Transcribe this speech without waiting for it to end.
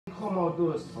可么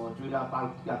都所追了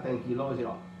当几老去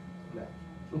了，来，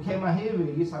你看嘛，黑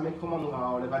位伊上面可么弄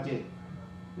好那个节，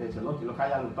来就老几老开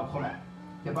样到可嘛，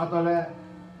就把到嘞，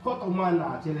好多嘛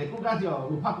呐，就来国家叫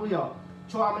有拍过哟，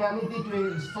像俺们样你地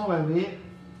追所谓位，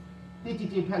地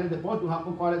几拍了的保住下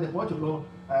国家嘞的保住咯，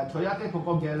除呀的国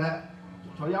家嘅嘞，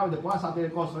除呀的国家的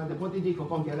国所的保地几国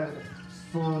家嘅嘞，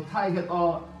所太个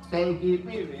到登记比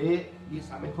位，伊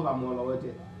上面可把摸了个节。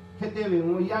迄啲为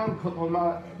我养可多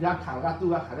嘛，也看个都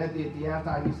个看得啲啲啊，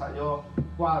但伊啥要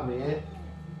挂位，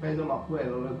变做嘛贵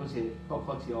咯，嗰是多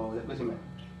考试哦，嗰是咪？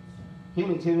佢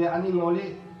们前面安尼我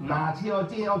哩拿起哦，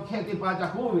只要开啲把只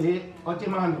好位，我即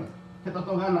嘛咪，佢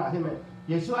多个拿起咪，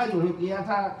也需要用啲啊，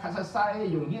他看出晒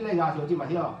用啲嚟牙就即嘛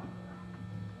晓。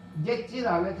一知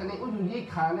啦，你看你我用啲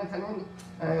看咧，看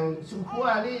你上课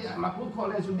啊，你嘛补课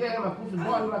咧，上啲嘛补上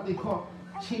多嘛啲课，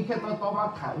去开到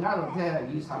嘛看眼咯，睇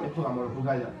伊上面课嘛冇补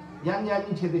个啫。年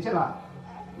你吃得起啦，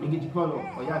明天就可咯，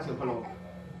我也吃可咯。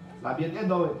那边一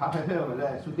到拍拍了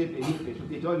嘞，数得便宜，数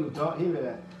得叫你叫，因为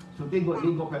数得个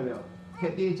你个拍了，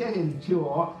吃得这些吃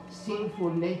哦，幸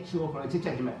福内吃可能吃吃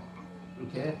什么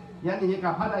？OK， 年你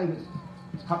个拍来，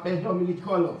拍拍叫明天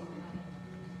可咯。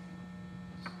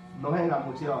侬还个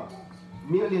冇吃哦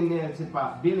 ，millionaire 是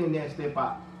吧 ，billionaire 是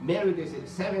吧 ，married 是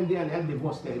7 day and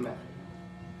divorce 的咩？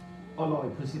哦，侬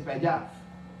不是白家，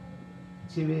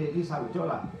因为你啥不叫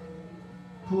啦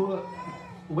？for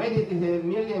wedding is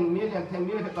million 10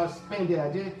 million kita spend dia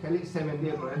aja kali 7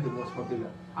 day kalau divorce kau tu.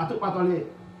 Atau patut le,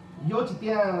 yo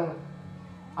citian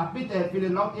api teh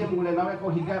pilih nak yang mulai nak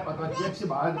kau higai patut dia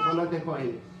siapa kau nak kau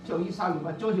he. Cuma isa lu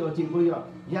macam jauh jauh jauh yo.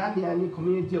 Ya ni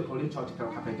community kau le cakap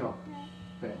cakap kafe jo.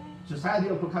 Society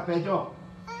kau kafe jo.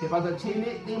 Kita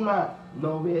cili lima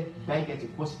Norway bank aja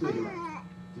positif lima.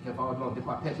 Jika kau nak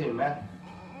dapat pesen mah.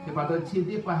 Kita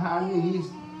cili pahan ni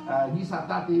伊啥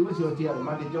大地为小接了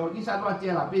嘛？就伊啥多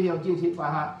接了，必须要进去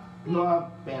把它弄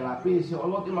变了，必须要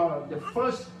落地嘛。The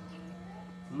first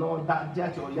弄大家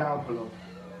就养活了，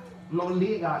弄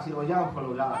力啊是要养活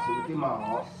了啦，是地嘛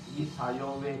哦。伊啥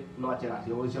要为弄接了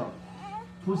是为小，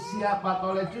不是啊，把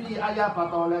到了注意哎呀，把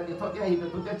到了你昨天一个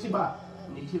都在吃吧，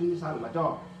你吃的啥嘛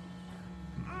叫？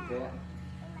对，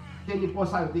这你播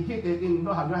啥的去的，你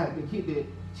都还没还的去的，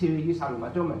吃的啥嘛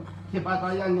叫嘛？kita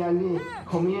tahu yang ni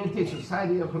community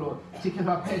society kalau kita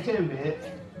pakai we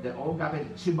the all gabe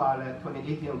ciba le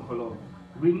 2018 kalau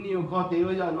renew got the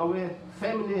ya no we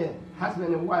family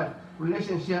husband and wife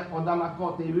relationship odama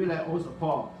got the we le also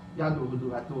for ya du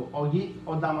atu ogi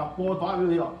odama po to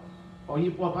we yo ogi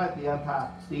po to dia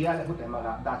tha dia le putai ma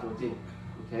da jo ji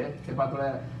okay kita tahu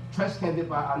trust can be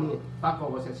pa ani tak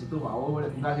ko se situ wa o le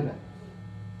tidak sini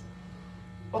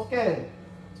okay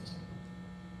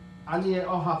อันนี้เ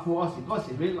อาหาฟัวสิก็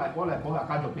สิเวลาพอเลยพอ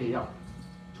การจบปีอ่ะ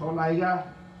ชนไรก็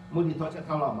มุดีทอดจะเ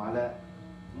ข้ามามาเลย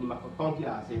นี่มันก็ต้องที่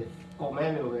อาศัยก็ไม่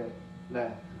เร็วเลยเลย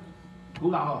กู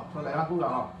ละฮะชนไรก็กูละ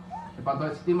ฮะแต่ปัจจุบั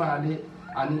นที่มาเนี่ย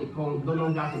อันนี้คงโดนล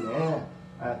งยาสิเนี่ย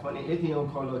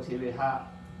2018คนเราชีวิตฮะ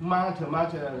มาเถ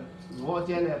อะ我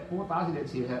这咧不打起来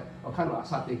起来，我看到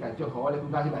啥地方就好了，不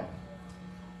打起来。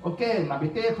OK， 那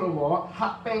边对口我黑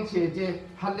饼姐姐、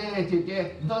黑嘞姐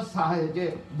姐、多啥姐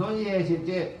姐、多叶姐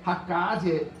姐、黑咖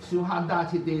姐、小黑大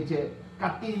姐姐、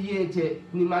咖喱叶姐、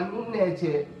你们弄那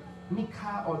姐，米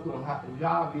卡我懂哈，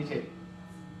咖喱姐，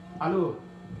阿鲁，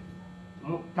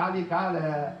咖喱咖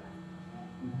嘞，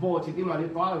包起点嘛你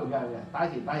多了个嘞，打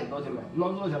起多少嘛，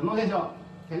弄些少，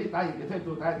看你打起的退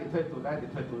多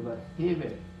的，嘿呗，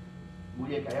物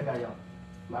业改呀，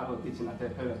拿个地钱拿在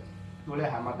退了。ตัวเลย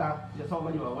หามาตั้งจะซ่อมม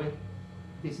าอยู่เอาไว้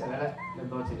ติดเสร็จแล้วแหละเรียบ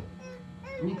ร้อยเสร็จ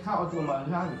มีข้าวตัวมา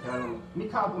ล่าอยู่แค่นั้นมี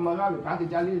ข้าวตัวมาล่าอยู่การที่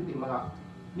จะรีดติมาละ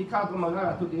มีข้าวตัวมาล่า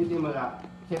ทุกทีติมาละ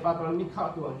แค่ปาตอนมีข้าว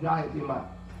ตัวล่าให้ติมา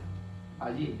อา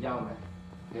ยียาวไหม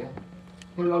เอ๊ะ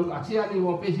ที่เราอาชีพนี้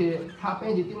ว่าเป็นหาเป็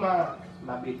นจิตมาล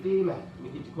าบิตีไหมมี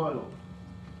กิจกรรม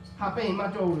หาเป็นมา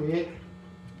โจวิ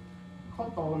เขา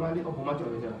โตมาที่เขาผมมาโจ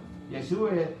วิใช่ไหมอย่าช่ว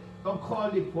ยต้องข้อ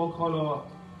รีบพอข้อรอ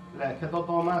และแค่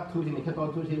ต่อมาทุกทีนี่แค่ต่อ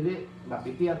ทุกทีนี่นับปี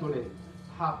ที่ตัวเลย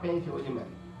หาเป็นเชียวใช่ไหม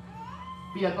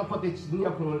ปีต่อพอติดเนี่ย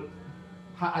คน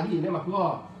หาอะไรเนี่ยมาก็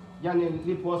ยันนี่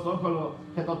รีพอสอนคน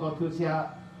แค่ต่อทุกที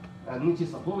นี่ชิ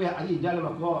สกุเวอะไรยันเลยม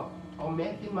าก็เอาแม่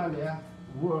ที่มาเลย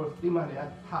world ที่มาเลย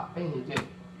หาเป็นเฉย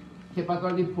แค่ปัจจุบั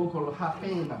นรีพอคนหาเป็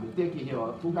นนับปีที่กี่เดียว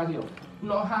ทุกการเดียว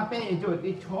น้องหาเป็นเฉย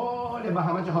ที่ชั่วเลยบ้า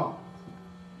มันจะหอบ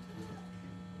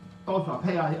多少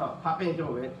配啊？他变就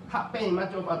为他变嘛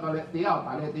就把到嘞，第二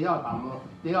打嘞，第二打么，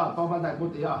第二多番在过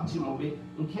第二起毛病，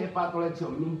你看把到嘞就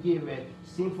民间为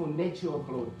幸福 nature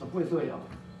可能就不会对了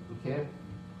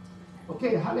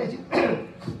 ，OK， 他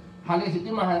那是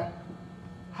点嘛？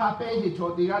他变是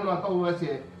做第二那多个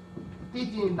是，第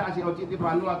几大些我今天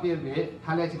把那点为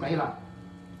他那是没了，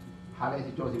下来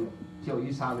是做什么？就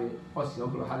一啥的，我小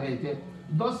可下来的，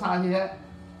多啥些，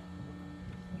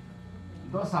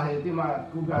多啥些的嘛，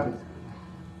骨架的。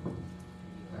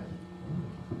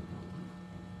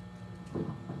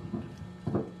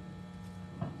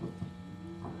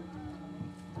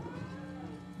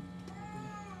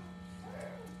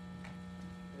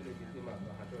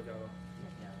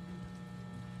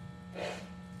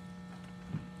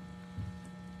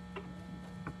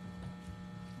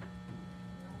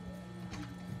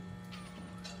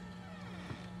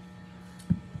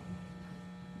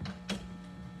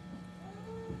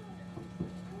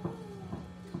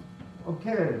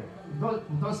OK，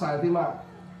 多啥的嘛？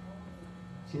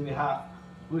现在哈，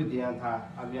规定他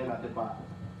阿边那对吧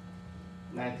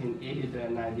？1980 to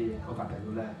 90，我搞得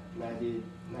了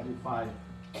，95，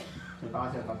就到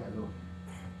现在搞得了。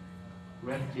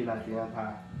refugee 来点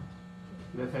他，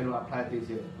来菲律宾 apply 这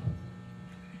些。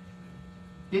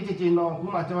这些钱呢，我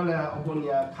们做了，我们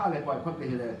也看了过，快这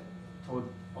些嘞，从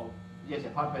也是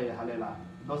发配下来了，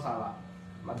多少了？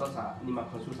嘛多少？你们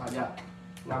可数啥呀？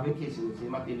那边开始是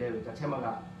嘛地嘞，就前么个，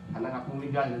还那个ภูมิ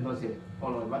ภาค多些，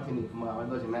帮我们听你嘛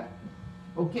多些没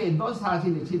 ？OK， 多少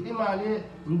钱的？去地嘛哩，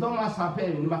你多嘛啥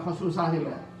配？你们可数啥些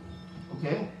没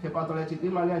 ？OK， 去把到来去地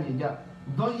嘛哩人家，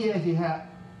多些是哈，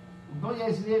多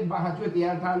些是把它做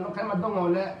点他，那看嘛东我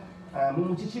嘞，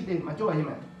木七的嘛做些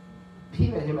没？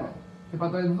批了些没？去把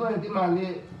到来多地嘛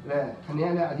哩嘞，看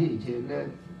年嘞阿弟去嘞，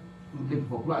哩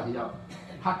不过来是要，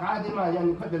哈家的嘛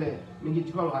人快的嘞，明天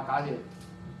去搞哈家的。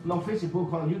no Facebook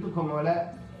ของ YouTube ของเราแล้ว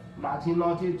นาทีนอ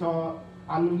ที่จอ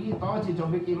อันนี้ต่อที่จอ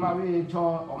ไปกินมาวิจอ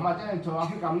ออกมาจะจอแอ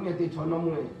ฟริกามีที่จอน้องม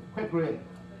วยเควกเลย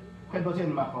เควกตัวเช่น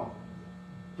มาของ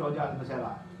จอจะตัวเช่นล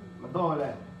ะมาต่อเล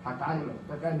ยหาการนี่แ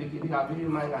ต่การไปกินที่กาวิ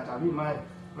ไม่งาจะวิไม่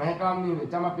ให้กามนี่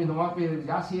จะมาเป็นตัวเป็น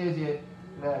ยาเสียเจ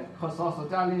เลยข้อสอบสุด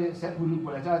ท้ายเลยเสพผู้นี้ปุ๊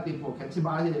บเลยจะติดปุ๊บแค่ชิบ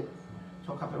ะเจช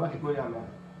อบขับไปว่าเกี่ยวกับอะไร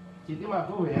จิตที่มา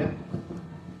ก็เว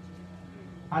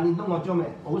อันนี้ต้องมาจอม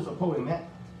โอ้สุดโผล่ไหม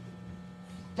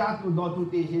家都到都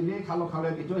这些嘞，看了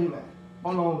给做什么？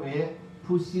帮老为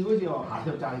ผู้修就下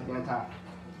头家里点他，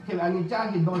他按你家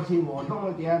里多钱我弄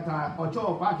了点他，我叫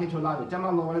我爸去出来，怎么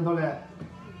弄来到嘞？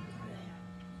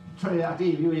出来这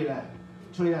一笔嘞，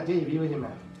出来这一笔什么？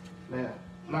嘞，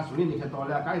那属于你去到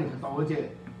了，该你去到我这，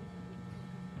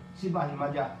七八十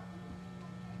万家，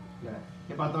嘞，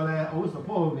他把到嘞，我说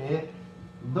不为，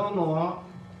当我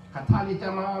看他的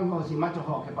怎么老是嘛就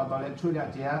好，他把到嘞出来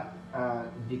这。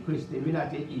decrease 的未来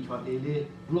这一撮的哩，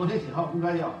老些时候不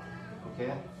该要 ，OK，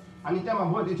 อันนี้จะมา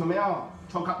พูดที่ชมไม่เอา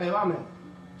ชอบขับไปว่าไหม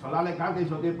ชอบอะไรการที่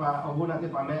ชอบที่ป่าเอาบุญที่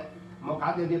ป่าไหมมอกา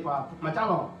รที่ป่ามาจ้า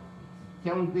หรอแค่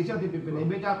ที่เชื่อที่เป็นในเ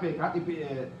บจ้าเป็นการที่เป็น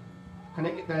คะแน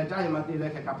นแต่จ้าอย่างมาที่เลย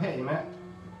แค่กับแพ้ใช่ไหม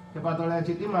แต่ป่าตอนแรก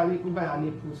ที่มาที่กูไปอัน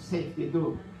นี้ผู้เซฟที่ตัว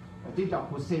ที่จับ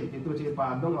ผู้เซฟที่ตัวที่ป่า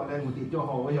ต้องเอาแรงมุติจ่อ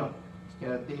หัวอยู่แค่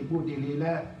ที่ผู้ที่ลีแ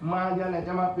ล้วมาจะเนี่ยจ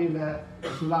ะมาเป็น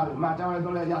สุรามาจ้าอะไรต้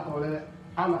องเลยยาตัวเลย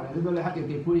อันนั้นเลยต้องเลยให้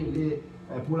ที่ผู้ที่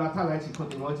ผู้รักท่านอะไรสิ่ง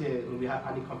ที่ว่าจะมีอั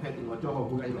นนี้คอมเพลตว่าจ่อหัว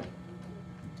ผู้ใดไหม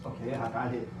โอเคหาการ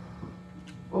ที่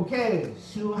โอเค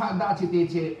สุหาดาที่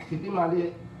ที่มาเลย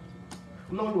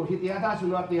น้องรู้ที่ที่ถ้าสุ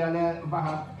นัขที่เนี่ยบ้า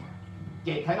เ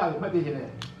ก่งใครเราอยู่เพื่อที่จะเลย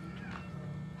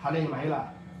หาเลยไหมล่ะ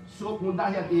สุขุนได้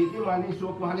ที่มาเนี่ยสุ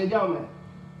ขุนหาเลยเจ้าไหม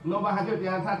น้องบ้าที่ที่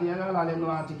ถ้าที่เราเลยน้อ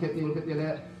งที่ที่เลย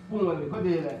ปุ่งเลยเพื่อ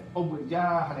ที่เลยอบอุ่นจ้า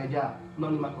หาเลยจ้าน้อง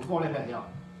นี่มาก็เลยแบบเดียว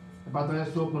แต่ตอนนี้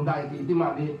สุขุนได้ที่มา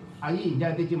เนี่ยอายุยิ่งใหญ่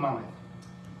ที่มาเลย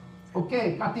โอเค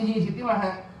กัตติยีที่มา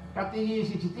กัตติยี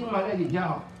ที่มาเลยเจ้า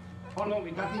พอน้องไป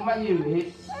กัตติมาเยอะเลย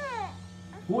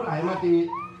ผู้หลายมา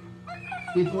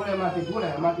ที่ตัวเลยมาที่ตัวเล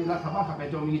ยมาที่รัฐบาลขับไป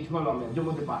จอมีชั่วโมงเนี่ยจ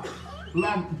มูกที่ป่ะง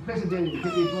าน president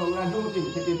ที่ตัวงานจมูกที่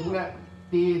ตัวเลย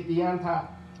ที่อันท่า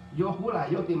ยกผู้หลาย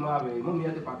ยกที่มาเว้ยมุ่งมีอ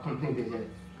ะไรป่ะคอนเทนต์เฉย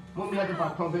มุ่งมีอะไรป่ะ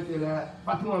คอนเทนต์เลย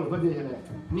ปัจจุบันก็เฉยเลย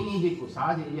มีเด็กกูสา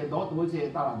เฉยดอตัวเฉย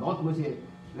ตลาดดอตัวเฉย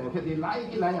เลยแค่ที่ไล่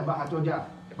ที่ไล่เนี่ยบ้าจอจ้า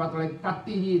ปัจจุบันกัต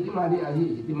ติยีที่มาเนี่ยอายุ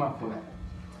ที่มาคนเลย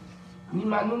นี่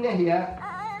มานู่นเนี่ยเฮีย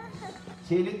เช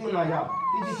ลิตินายา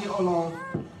ที่อลอง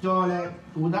จอเลย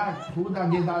ผู้ได้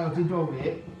เจดาที่จอเว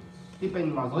ที่เป็น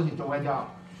มาสที่จอไว้จ้า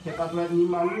แค่ปัจจุบันนี่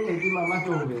มานู่นเนี่ยที่มาจ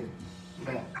อเวเ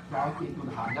นี่ยกลางที่ตัว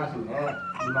หาจ้าใช่ไหม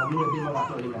นี่มานู่นที่มา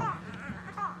จอใช่ไหม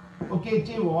โอเค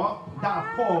จีวอด่า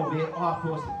พ่อเวอาพ่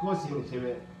อก็สิ่งใช่ไหม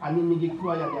อันนี้มีกี่ตัว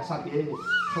อย่างเงี้ยสักเอ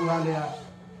ช่วงนั้นเลย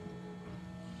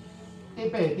ที่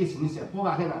เป็นที่สิ่งเสียผู้ว่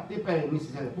าเห็นนะที่เป็นมีสิ่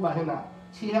งเสียผู้ว่าเห็นนะ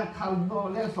เชื่อเขาโดน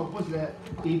แล้วสมบูรณ์เลย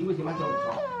ที่ดูที่มาจอ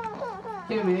แ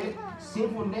ค่เวสิ่ง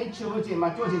พวกนี้เชื่อว่ามา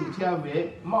จอที่เชื่อเว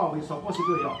มอเวสมบูรณ์สุด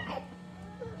ยอด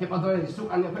แค่ปัจจุบันสุข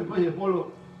อันนี้เป็นก็จะพูด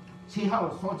เชื่อเขา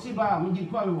สชิบ้ามีกี่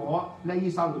ตัวหัวและ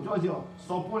ยี่สามจอที่ส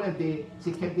มบูรณ์เลย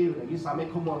ที่แค่ที่ยี่สามไม่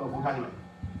ขโมยเราบุกเข้ามา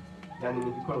อย่างนี้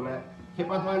มีกี่ตัวไหมแค่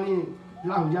ปัจจุบันนี้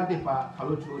Lahu ya depa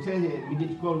kalau Saesee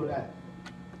midi kalau le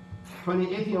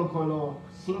 2018 kalau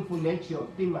sinful nature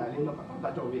timah le no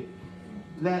kata jowe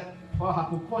le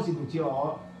hapu posi ni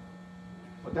jio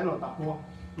no tapo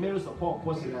melu support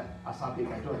posi le asapi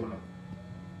kai jowe me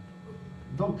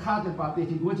do ka depa te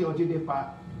ti go jio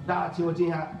depa da jio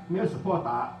jin ha melu support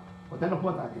da no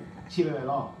pota chiwe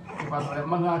lo depa le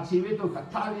manga chiwe to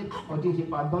kata le jin si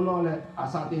pa dono le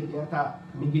asate dia ta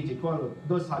midi ji kalau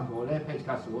do sa go le page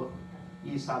ka su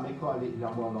i sa me ko le ya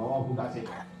mo no hu ga se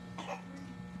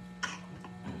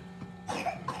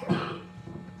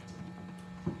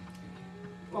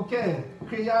Okay,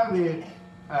 create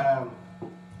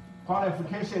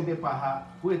qualification de paha,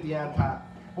 with the anta,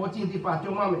 or in the part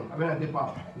of mammy, I mean, the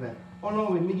part.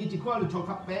 Ono we migi call the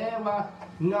choka peva,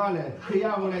 nale,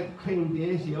 create claim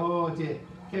the Asia,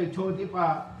 ke cho di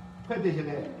pa,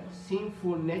 pedicile,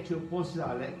 sinful nature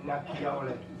possible, not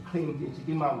kiole, claim the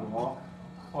Chimamo,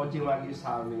 or Jimagi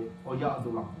Sami, or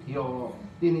Yaduma, Yo,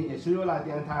 Dini, Suyola,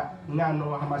 the anta,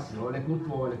 Nano Hamasio, the good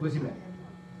for the Kusimen.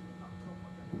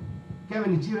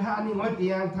 Kevin 只下呢，我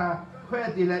點樣睇？佢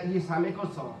哋咧以三美個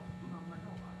數，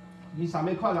以三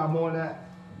美個個模咧，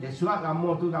也屬下個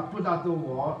模都個不達到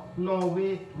我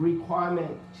Norway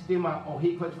requirement，即係嘛，我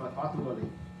去佢就發到嚟。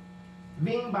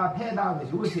明白配搭嘅，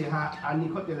有時下安尼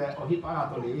佢哋咧，我去發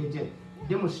到嚟嘅啫。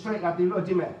Demonstrate 啊，啲咯，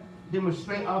知咩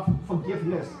 ？Demonstrate of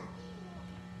forgiveness。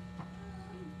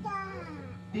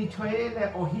啲吹咧，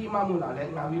我去嘛冇啦咧，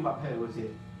啱明白配嗰時，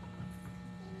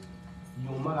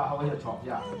用乜個好就錯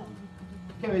呀？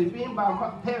เพราะวินบางเพรา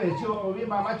ะช่วงวิน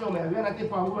บางมาจงแม่เวลาที่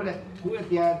พอพูดเลยพูดเ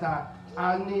ดียร์ตาอั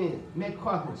นนี้ไม่ข้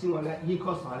อถูกสิ่งเลยยี่ข้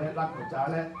อสอนเลยรักหัวใจ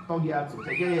เลยต้องยาถูกใจ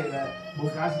เลยบุ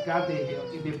คลากรเดียว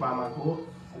ที่ที่ปามาคู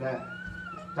เลย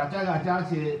จากจ้า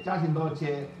ชินโดเช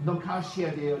ต้องข้าเชีย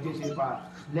ร์เดียวที่สิปา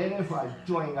เล่นฝ่ายจ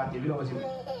อยกันที่วิโรจน์ใช่ไหม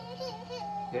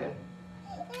โอเค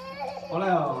โอ้แ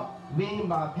ล้ววิน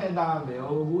บางเพดานเดีย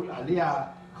ววุฒิอะไรอะ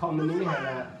คอมมิวนิสต์เ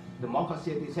นี่ย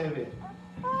democracy ที่เซเว่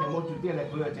แค่หมดจุดเดียวเลย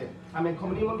เพื่อจะอเมริกาคอม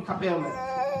มิวนิสต์มันขับเบลมั้ย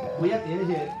วิยาเดียว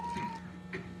จะ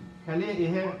แค่เรื่อง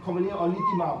เรื่องคอมมิวนิสต์อนิ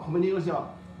ติมาคอมมิวนิสต์ก็จะ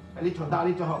แค่เรื่องชดา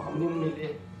ลิจะหอคอมมิวนิสต์มีเล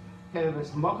ยแค่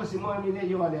democracy มันมีเลย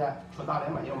อยู่อะไรอะชดาลิ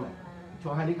มาเยอะมั้ยช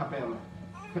ดให้ลิขับเบลมั้ย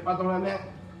แค่ปัตตานีมั้ย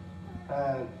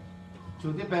จุ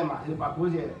ดที่เป็นมาหรือปากกู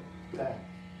จะ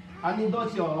อันนี้多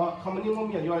少คอมมิวนิสต์มัน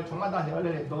มีอยู่ชดมาได้เท่าไห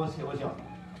ร่多少ก็จะ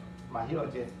มาที่เรา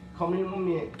จะคอมมิวนิสต์มัน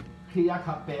มีขี้ยา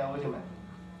ขับเบลใช่ไหม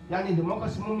yani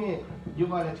democracy mumi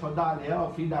yuva le choda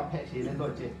le freedom patch le do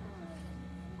je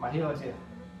ma hi lo je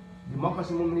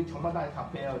democracy mumi choma da ka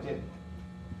pe o je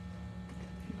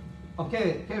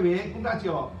okay ke we ku ga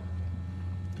jo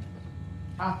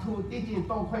a thu ti tin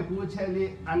to khoi ku che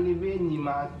le ani we ni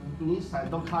ma ni sai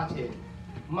do kha che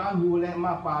ma hu le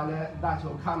ma pa le da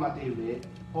cho kha ma te we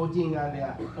o jin ga le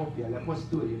o pia le post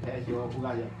tu le pe jo ku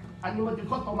ga jo ani mo ju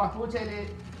ko to ma ku che le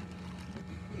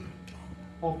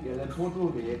โอเคเลยพูดตัว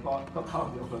เด็กก็เข้า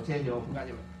เดี๋ยวเขาเชื่อเดี๋ยวพูดกันอ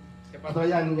ยู่แต่ปัจ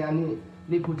จัยนี้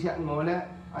รีบพูดเชื่องอแล้ว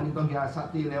อันนี้ต้องการสั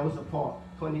ตย์แล้วสุดพอ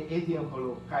คนนี้ATMเขา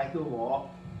ลูกใครตัววอ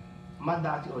มาด่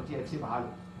าที่โอเจียชิบหาย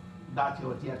ด่าที่โอ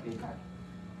เจียตีกัน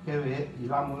แค่เวอี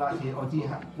ลามูลาที่โอเจี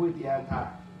ยพูดที่อันท่า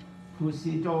ผู้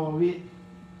สิจวิ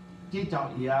จิจอ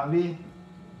ยาวิ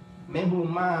เมบุ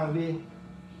มาวิ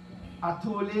อั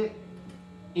ตุลิ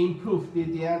improve ที่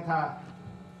อันท่า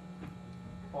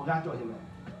โอกาสจ่อใช่ไหม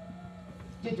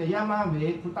这这样嘛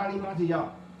为不打你嘛是要，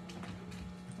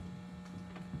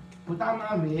不打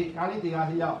嘛为家里这个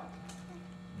是要，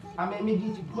阿妹没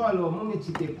几块了，我们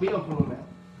吃的不要不了，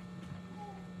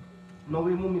那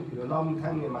为我们比如老米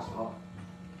看没嘛说，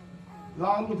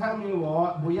老米看没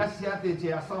我不要写的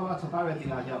这稍微出大问题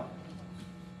那叫，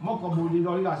莫个不理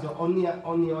到那个说，oni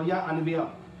哦呀，安尼不要，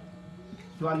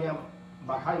就安尼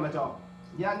把开嘛叫，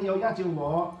呀你哦呀就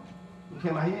我，你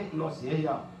看嘛嘿，那些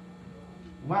要。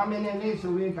ว่าไม่เนี่ยเลยส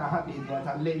วยกับฮัตติเดีย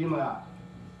ท่านเลี้ยงมา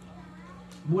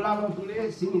บุราโนตุเล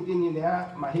สินิตินี่เนี่ย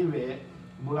มาฮิเว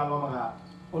บุราโนมาก็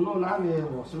โอโนน้ำเนี่ย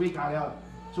สวยกันแล้ว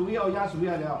สวยเอาอย่างสว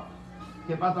ยแล้วเ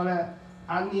ก็บปัตตานี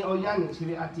อันนี้เอาอย่างนี้ชี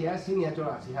วิตอาเจียสิเนี่ยจ้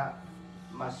าสิฮะ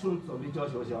มาสุ่มตัววิจาร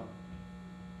ณ์ชัวร์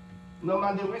ๆโนมั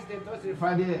นเดวิสเตอร์สิฟรา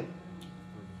ยเดย์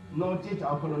โนจิตเ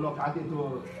อาคนโนการติดตัว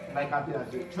รายการติดอะไร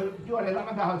ช่วยอยู่อะไรแล้ว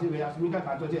มันก็หาสิเวียสมิกา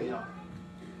รตัวเจ้า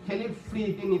แค่นี้ฟรี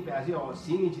ที่นี่เป็นสิอ๋อ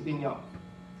สินี่จิตนี่อ๋อ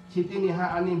ชิตินี่ฮะ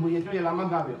อันนี้บุญช่วยละมัง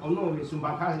กาเบอโน่เวสุ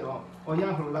บังคาสิอ๋อยั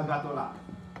งคนละกาตัว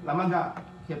ละมังกา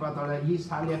เก็บตัวเลยยี่ส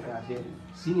ามเนี่ยเป็นสิ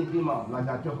สินี่ที่มาละก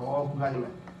าจะหอบุญกันไหม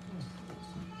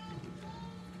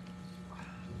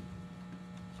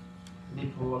ดิ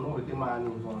โพโน่ที่มา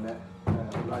นี่ก่อนเลย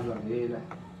ลายอย่างนี้เลย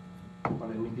ก็เ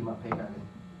ลยมีที่มาเพกันเลย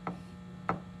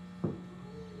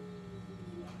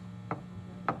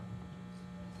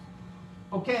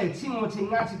โอ OK，请我请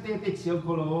俺去对对起个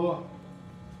咯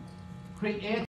，create。